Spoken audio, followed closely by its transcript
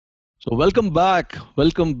So welcome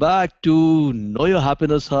back to Know Your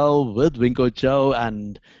Happiness How with Winko Chow,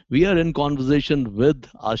 and we are in conversation with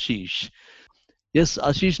Ashish. Yes,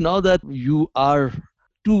 Ashish, now that you are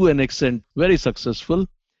to an extent very successful,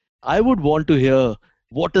 I would want to hear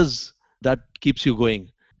what is that keeps you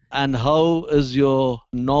going, and how is your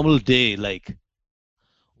normal day like?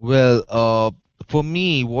 Well, for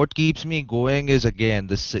me, what keeps me going is again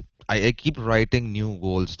this. I keep writing new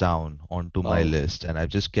goals down onto my Oh, list, and I've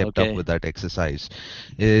just kept up okay. with that exercise.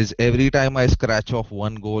 Is every time I scratch off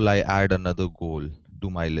one goal, I add another goal to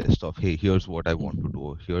my list of, hey, here's what I want to Mhm.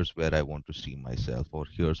 do, here's where I want to see myself, or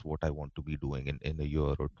here's what I want to be doing in a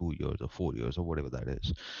year or 2 years or 4 years or whatever that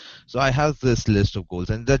is. So I have this list of goals,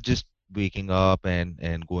 and that just waking up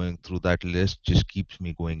and going through that list just keeps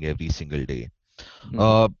me going every single day.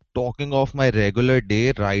 Mhm. Talking of my regular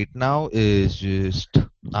day right now is just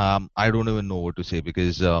I don't even know what to say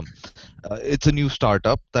because it's a new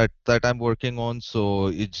startup that I'm working on, so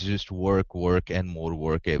it's just work, work, and more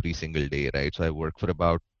work every single day, right? So I work for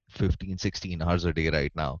about 15, 16 hours a day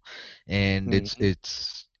right now, and Mhm.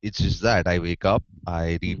 it's just that I wake up,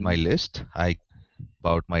 I read my Mhm. list, I go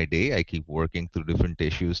about my day, I keep working through different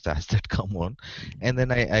issues, tasks that come on, and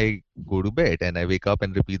then I go to bed and I wake up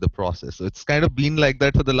and repeat the process. So it's kind of been like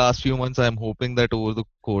that for the last few months. I'm hoping that over the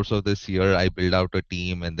course of this year, I build out a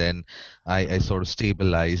team and then I sort of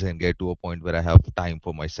stabilize and get to a point where I have time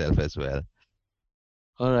for myself as well.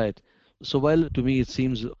 All right. So while to me it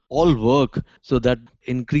seems all work, so that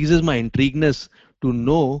increases my intrigueness to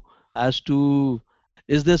know as to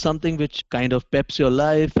is there something which kind of peps your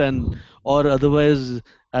life, and or otherwise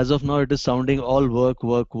as of now it is sounding all work,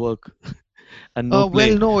 work, work and no Well,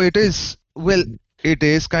 play. no, it is. Well, it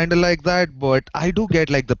is kind of like that, but I do get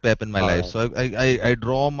like the pep in my All life. right. So I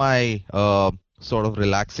draw my sort of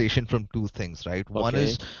relaxation from two things, right? One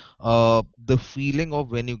is Okay. the feeling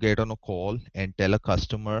of when you get on a call and tell a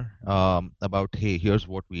customer about, hey, here's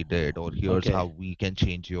what we did, or here's how Okay. we can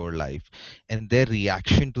change your life, and their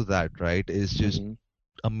reaction to that, right, is just Hmm.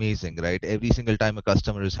 amazing, right? Every single time a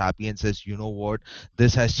customer is happy and says, you know what,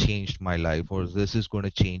 this has changed my life, or this is going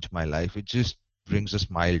to change my life, it just brings a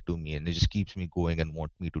smile to me and it just keeps me going and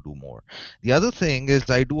want me to do more. The other thing is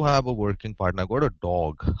I do have a working partner. I got a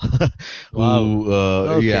dog Wow. who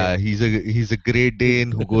Okay. yeah, he's a Great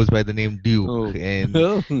Dane who goes by the name Duke. Oh. And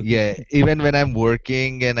yeah, even when I'm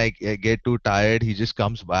working and I get too tired, he just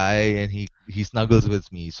comes by and he snuggles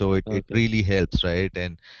with me, so it Okay. really helps, right?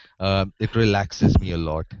 And it relaxes me a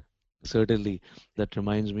lot. Certainly. That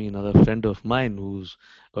reminds me another friend of mine who's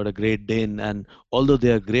got a Great Dane, and although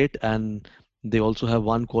they are great, and they also have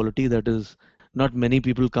one quality, that is not many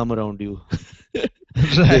people come around you.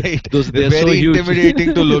 they Right. those They're they're so very huge.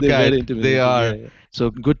 intimidating to look They're at. very They intimidating. Yeah, are. yeah. So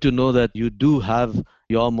good to know that you do have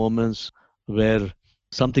your moments where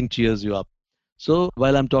something cheers you up. So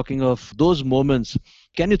while I'm talking of those moments,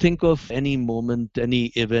 can you think of any moment, any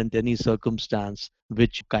event, any circumstance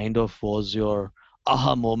which kind of was your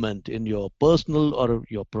aha moment in your personal or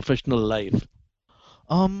your professional life?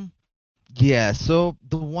 Yeah, so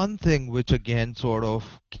the one thing which again sort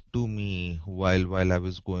of came to me while I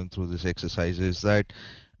was going through this exercise is that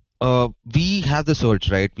we have this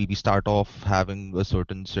urge, right? We start off having a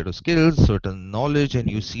certain set of skills, certain knowledge, and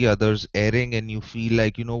you see others erring, and you feel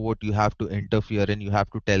like, you know what, you have to interfere and you have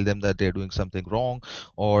to tell them that they're doing something wrong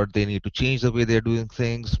or they need to change the way they're doing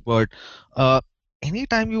things. But uh,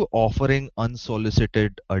 anytime you're offering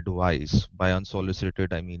unsolicited advice, by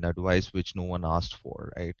unsolicited, I mean advice which no one asked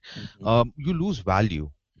for, right? Mhm, You lose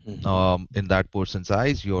value mhm, in that person's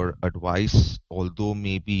eyes. Your advice, although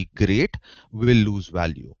may be great, will lose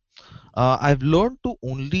value. I've learned to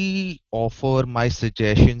only offer my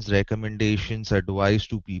suggestions, recommendations, advice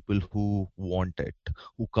to people who want it,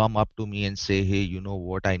 who come up to me and say, hey, you know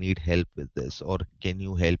what, I need help with this, or can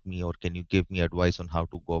you help me, or can you give me advice on how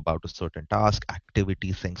to go about a certain task,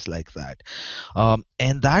 activity, things like that.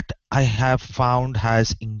 And that I have found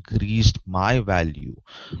has increased my value,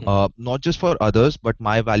 mhm. not just for others, but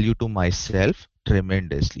my value to myself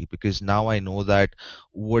tremendously, because now I know that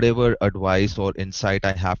whatever advice or insight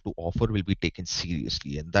I have to offer will be taken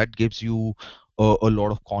seriously, and that gives you a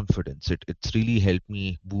lot of confidence. It's really helped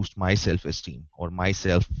me boost my self-esteem or my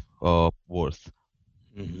self worth.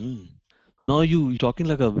 Mhm. Now you talking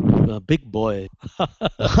like a big boy.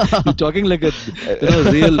 You're talking like a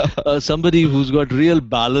real somebody who's got real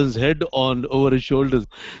balance head on over his shoulders.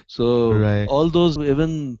 So Right. all those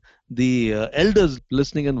even the elders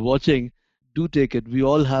listening and watching do take it. We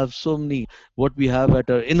all have so many. What we have at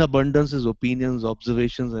our in abundance is opinions,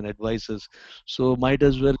 observations, and advices. So might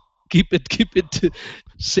as well keep it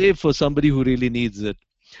safe for somebody who really needs it.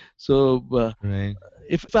 So Right.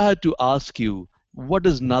 If I had to ask you, what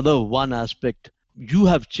is another one aspect you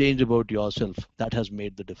have changed about yourself that has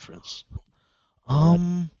made the difference? All right.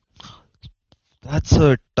 Um, that's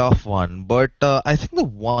a tough one, but I think the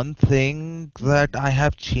one thing that Mm-hmm. I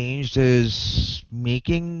have changed is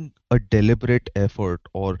making a deliberate effort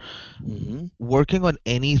or Mm-hmm. working on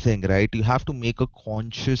anything, right? You have to make a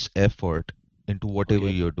conscious effort into whatever Okay.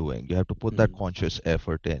 you're doing. You have to put that Mm-hmm. conscious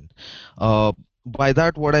effort in. Mm-hmm. By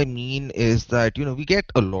that, what I mean is that, we get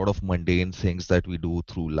a lot of mundane things that we do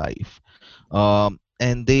through life.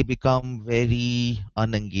 And they become very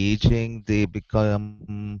unengaging. They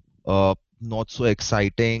become not so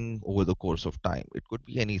exciting over the course of time. It could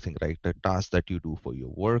be anything, right? A task that you do for your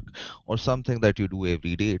work or something that you do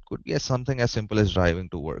every day. It could be something as simple as driving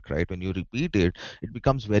to work, right? When you repeat it, it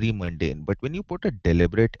becomes very mundane. But when you put a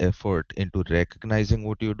deliberate effort into recognizing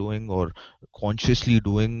what you're doing or consciously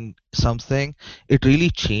doing something, it really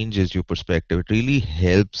changes your perspective. It really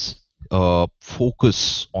helps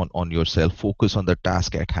focus on yourself, focus on the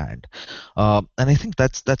task at hand. And I think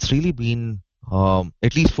that's really been,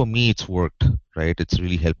 at least for me, it's worked, right? It's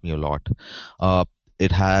really helped me a lot. Uh,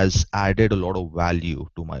 it has added a lot of value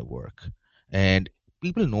to my work, and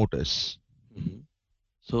people notice. Mm-hmm.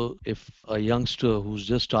 So, if a youngster who's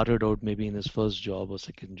just started out, maybe in his first job or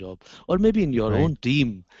second job, or maybe in your Right, own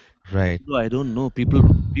team, right, no, I don't know. People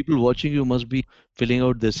watching you must be filling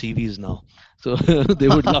out their CVs now. So they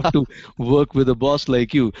would love to work with a boss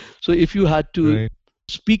like you. So if you had to right.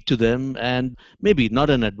 speak to them and maybe not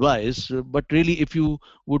an advice, but really if you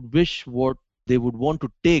would wish what they would want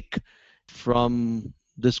to take from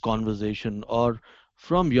this conversation or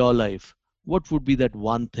from your life, what would be that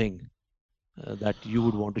one thing that you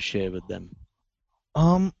would want to share with them?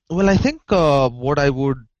 Well, I think what I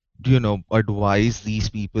would, advise these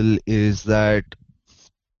people is that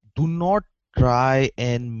do not try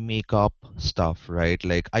and make up stuff, right?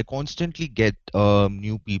 Like I constantly get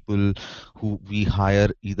new people who we hire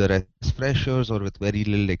either as freshers or with very little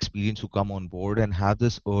experience who come on board and have this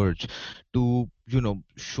urge to,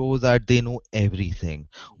 show that they know everything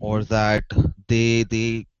or Hmm. that they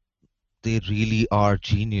they really are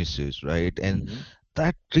geniuses, right? And Hmm.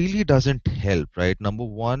 that really doesn't help, right? Number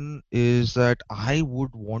one is that I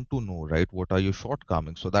would want to know, right, what are your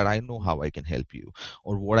shortcomings so that I know how I can help you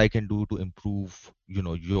or what I can do to improve,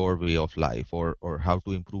 your way of life or how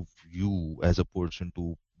to improve you as a person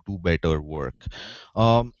to do better work.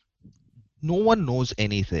 Um, no one knows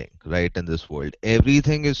anything, right, in this world.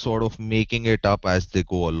 Everything is sort of making it up as they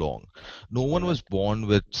go along. No All one was right. born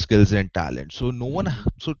with skills and talent. So Hmm.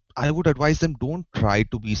 so I would advise them, don't try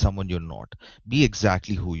to be someone you're not. Be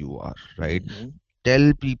exactly who you are, right? Hmm.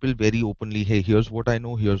 Tell people very openly, hey, here's what I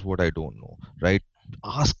know, here's what I don't know, right?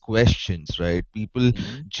 Ask questions, right?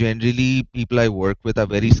 Hmm. People I work with are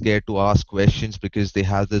very scared to ask questions because they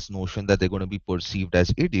have this notion that they're going to be perceived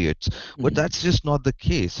as idiots. But Hmm. that's just not the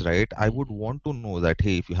case, right? I would Hmm. want to know that,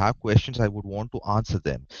 hey, if you have questions, I would want to answer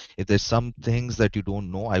them. If there's some things that you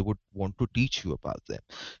don't know, I would want to teach you about them.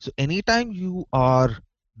 So anytime you are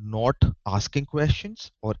not asking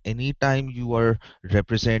questions or anytime you are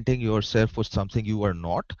representing yourself for something you are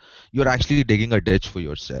not, you're actually digging a ditch for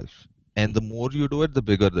yourself. And the Hmm. more you do it, the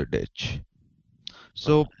bigger the ditch.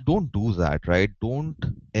 All So right. don't do that, right? Don't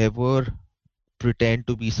ever pretend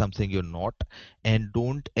to be something you're not, and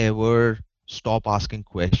don't ever stop asking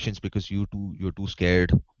questions because you're too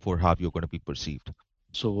scared for how you're going to be perceived.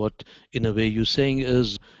 So, what in a way you're saying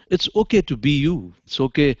is it's okay to be you. It's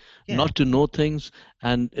okay Yeah, not to know things,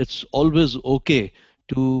 and it's always okay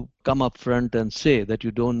to come up front and say that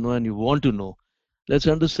you don't know and you want to know. Let's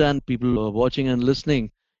understand people who are watching and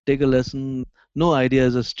listening. Take a lesson. No idea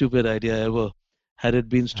is a stupid idea ever. Had it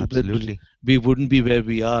been stupid, absolutely. we wouldn't be where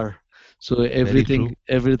we are. So Very everything, true.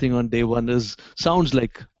 everything on day one is sounds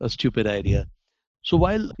like a stupid idea. So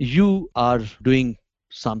while you are doing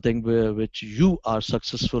something which you are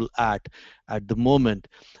successful at the moment,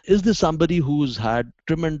 is there somebody who's had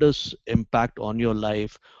tremendous impact on your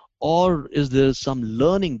life, or is there some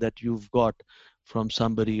learning that you've got from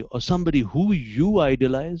somebody or somebody who you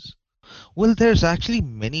idolize? Well, there's actually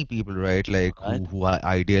many people, right, like All right. who I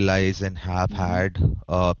idealize and have Mm-hmm. had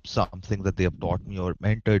something that they have taught me or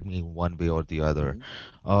mentored me one way or the other. Mm-hmm.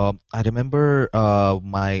 I remember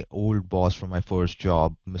my old boss from my first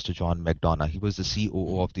job, Mr. John McDonough. He was the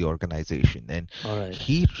COO Mm-hmm. of the organization, and All right.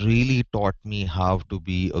 he really taught me how to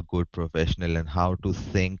be a good professional and how to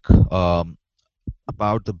think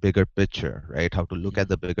about the bigger picture, right? How to look at Mm-hmm.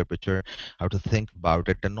 the bigger picture, how to think about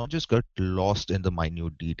it, and not just get lost in the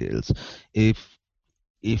minute details. If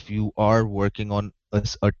if you are working on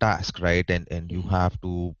a task, right? And you Mhm. have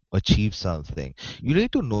to achieve something. You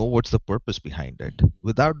need to know what's the purpose behind it.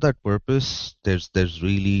 Without that purpose, there's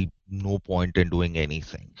really no point in doing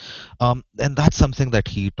anything. And that's something that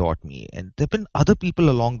he taught me. And there've been other people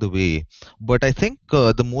along the way, but I think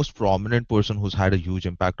the most prominent person who's had a huge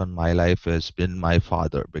impact on my life has been my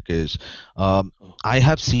father, because um, Oh, I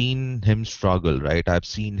have seen him struggle, right? I've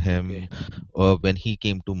seen okay. him when he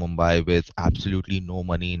came to Mumbai with absolutely no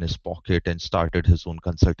money in his pocket and started his own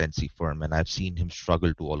consultancy firm. And I've seen him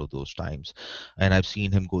struggle to all of those times. And I've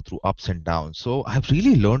seen him go through ups and downs. So I've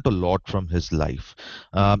really learned a lot from his life.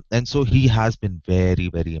 And so he has been very,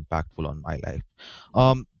 very impactful on my life.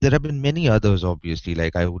 There have been many others, obviously.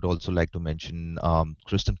 Like I would also like to mention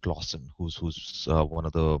Kristen Clausen, who's one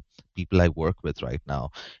of the people I work with right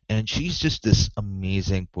now, and she's just this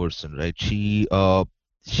amazing person, right? She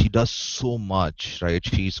does so much, right?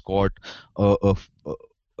 She's got a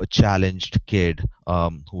challenged kid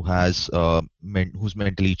who's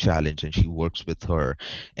mentally challenged, and she works with her.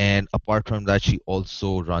 And apart from that, she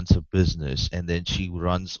also runs a business, and then she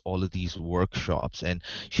runs all of these workshops, and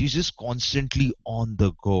she's just constantly on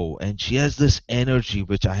the go, and she has this energy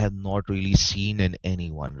which I have not really seen in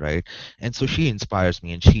anyone, right? And so she inspires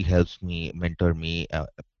me, and she helps me mentor me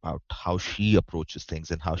about how she approaches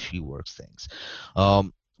things and how she works things.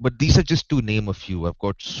 But these are just to name a few. I've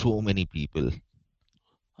got so many people.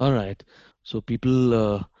 All right. So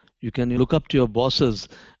people, you can look up to your bosses,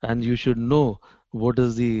 and you should know what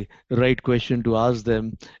is the right question to ask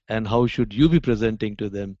them and how should you be presenting to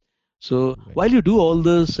them. So Right. while you do all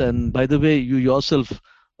this, and by the way, you yourself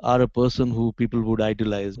are a person who people would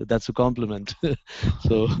idolize. That's a compliment.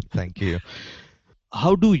 So Thank you.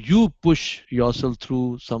 how do you push yourself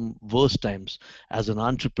through some worst times as an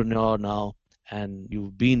entrepreneur now? And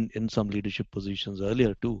you've been in some leadership positions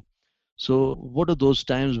earlier too. So, what are those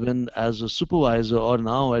times when, as a supervisor or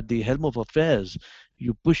now at the helm of affairs,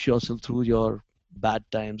 you push yourself through your bad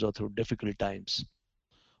times or through difficult times?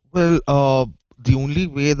 Well, the only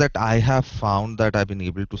way that I have found that I've been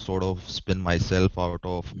able to sort of spin myself out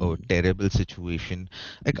of a Mhm. terrible situation,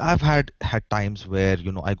 like I've had times where,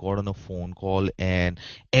 I got on a phone call and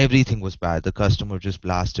everything was bad. The customer just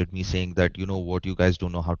blasted me saying that, what, you guys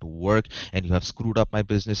don't know how to work, and you have screwed up my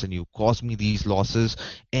business and you caused me these losses.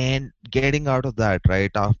 And getting out of that,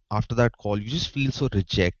 right, after that call, you just feel so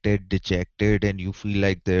rejected, dejected, and you feel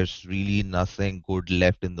like there's really nothing good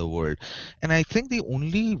left in the world. And I think the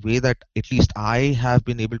only way that at least I have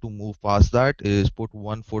been able to move past that is put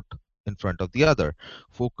one foot in front of the other.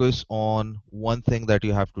 Focus on one thing that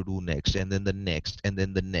you have to do next, and then the next, and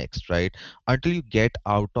then the next, right? Until you get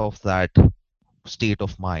out of that state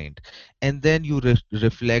of mind. And then you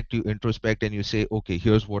reflect, you introspect, and you say, okay,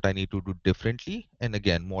 here's what I need to do differently. And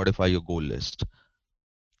again, modify your goal list.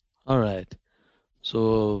 All right.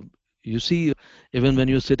 So, you see, even when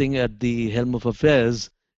you're sitting at the helm of affairs,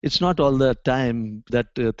 it's not all the time that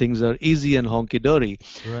things are easy and honky dory.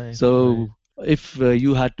 Right, right. So, if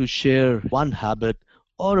you had to share one habit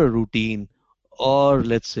or a routine, or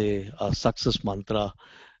let's say a success mantra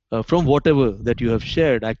from whatever that you have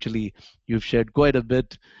shared, actually, you've shared quite a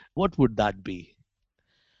bit, what would that be?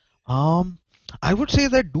 Um, I would say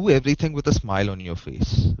that do everything with a smile on your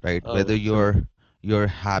face, right? Oh, Whether excellent. you're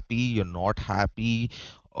happy, you're not happy,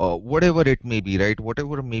 whatever it may be, right?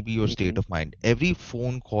 Whatever may be your state Mhm. of mind. Every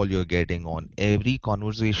phone call you're getting on, every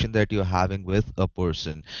conversation that you're having with a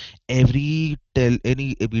person, any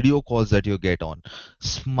video calls that you get on,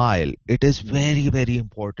 smile. It is Mhm. very, very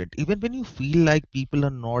important. Even when you feel like people are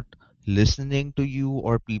not listening to you,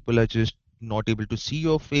 or people are just not able to see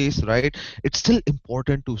your face, right? It's still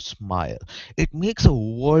important to smile. It makes a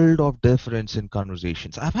world of difference in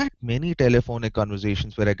conversations. I've had many telephonic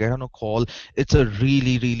conversations where I get on a call, it's a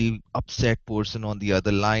really, really upset person on the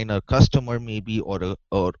other line, a customer maybe, or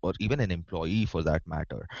even an employee for that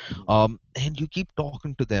matter. And you keep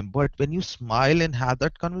talking to them, but when you smile and have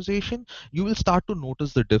that conversation, you will start to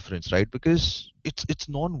notice the difference, right? Because it's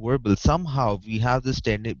non-verbal. Somehow we have this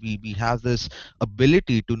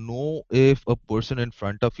ability to know if a person in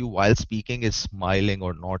front of you while speaking is smiling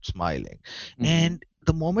or not smiling. Mhm. And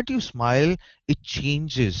the moment you smile, it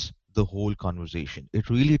changes the whole conversation. It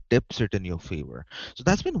really tips it in your favor. So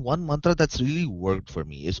that's been one mantra that's really worked for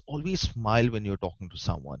me, is always smile when you're talking to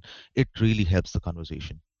someone. It really helps the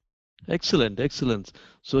conversation. Excellent, excellent.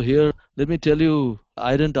 So here, let me tell you,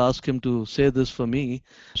 I didn't ask him to say this for me.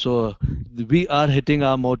 So we are hitting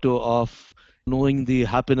our motto of knowing the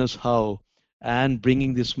happiness how and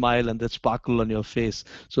bringing the smile and that sparkle on your face.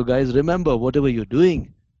 So guys, remember, whatever you're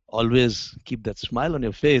doing, always keep that smile on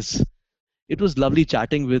your face. It was lovely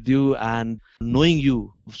chatting with you and knowing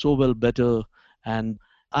you so well better. And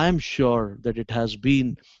I'm sure that it has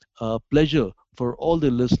been a pleasure for all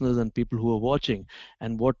the listeners and people who are watching.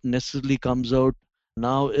 And what necessarily comes out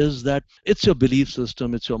now is that it's your belief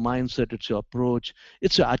system, it's your mindset, it's your approach,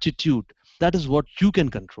 it's your attitude. That is what you can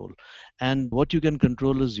control. And what you can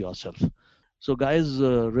control is yourself. So, guys,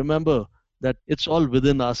 remember that it's all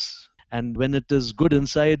within us. And when it is good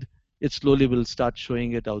inside, it slowly will start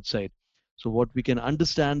showing it outside. So, what we can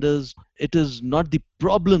understand is it is not the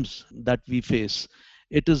problems that we face,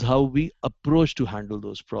 it is how we approach to handle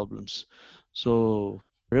those problems. So,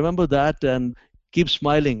 remember that and keep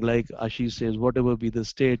smiling. Like Ashish says, whatever be the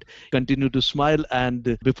state, continue to smile.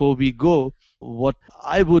 And before we go, what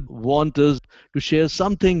I would want is to share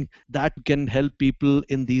something that can help people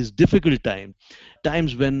in these difficult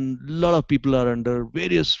times when a lot of people are under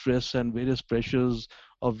various stress and various pressures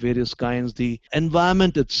of various kinds. The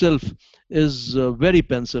environment itself is very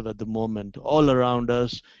pensive at the moment all around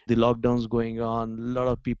us. The lockdowns going on, a lot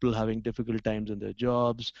of people having difficult times in their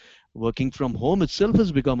jobs. Working from home itself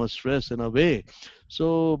has become a stress in a way.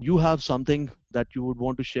 So you have something that you would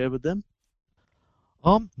want to share with them?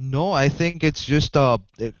 No, I think it's just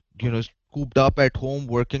cooped up at home,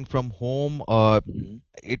 working from home. Mhm.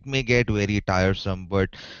 It may get very tiresome, but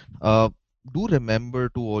uh, do remember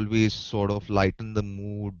to always sort of lighten the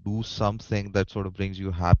mood, do something that sort of brings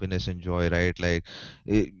you happiness and joy, right? Like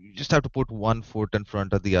you just have to put one foot in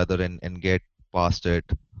front of the other and get past it.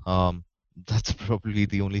 Um, that's probably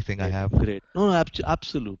the only thing I Great, have. great. No, no,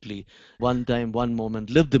 absolutely. One time, one moment,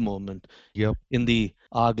 live the moment. Yep, In the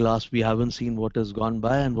hourglass, we haven't seen what has gone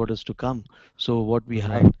by and what is to come. So what we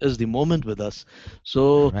have right, is the moment with us.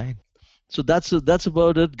 So right. that's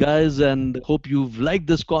about it, guys. And hope you've liked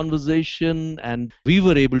this conversation and we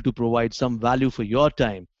were able to provide some value for your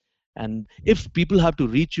time. And if people have to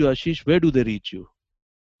reach you, Ashish, where do they reach you?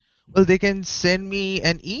 Well, they can send me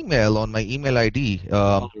an email on my email ID.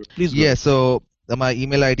 Please go Yeah, ahead. so my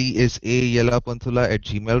email ID is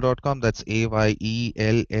ayellapantula@gmail.com. That's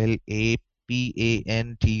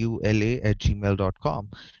ayellapantula@gmail.com.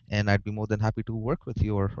 And I'd be more than happy to work with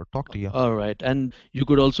you or talk to you. All right. And you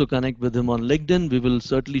could also connect with him on LinkedIn. We will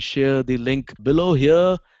certainly share the link below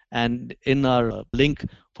here and in our link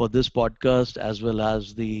for this podcast, as well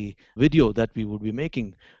as the video that we would be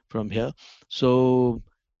making from here. So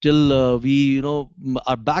till we,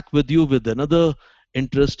 are back with you with another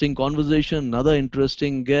interesting conversation, another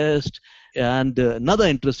interesting guest, and another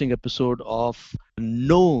interesting episode of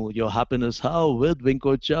Know Your Happiness How with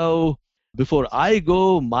Winko Chow. Before I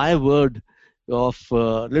go, my word of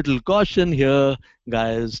little caution here,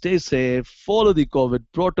 guys. Stay safe, follow the COVID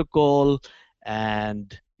protocol,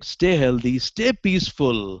 and stay healthy, stay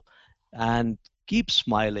peaceful, and keep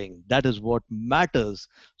smiling. That is what matters.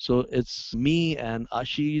 So it's me and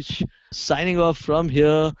Ashish signing off from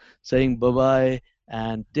here, saying bye bye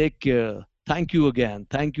and take care. Thank you again.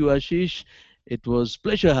 Thank you, Ashish. It was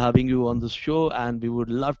pleasure having you on the show, and we would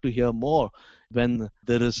love to hear more when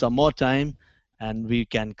there is some more time and we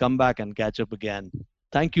can come back and catch up again.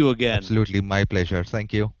 Thank you again. Absolutely, my pleasure.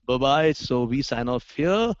 Thank you. Bye bye. So we sign off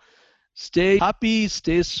here. Stay happy,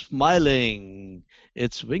 stay smiling.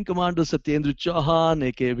 It's Wing Commander Satyendra Chauhan,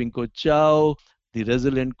 aka Winko Chow, the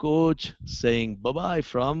resilient coach, saying bye bye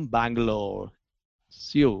from Bangalore.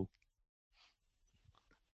 See you.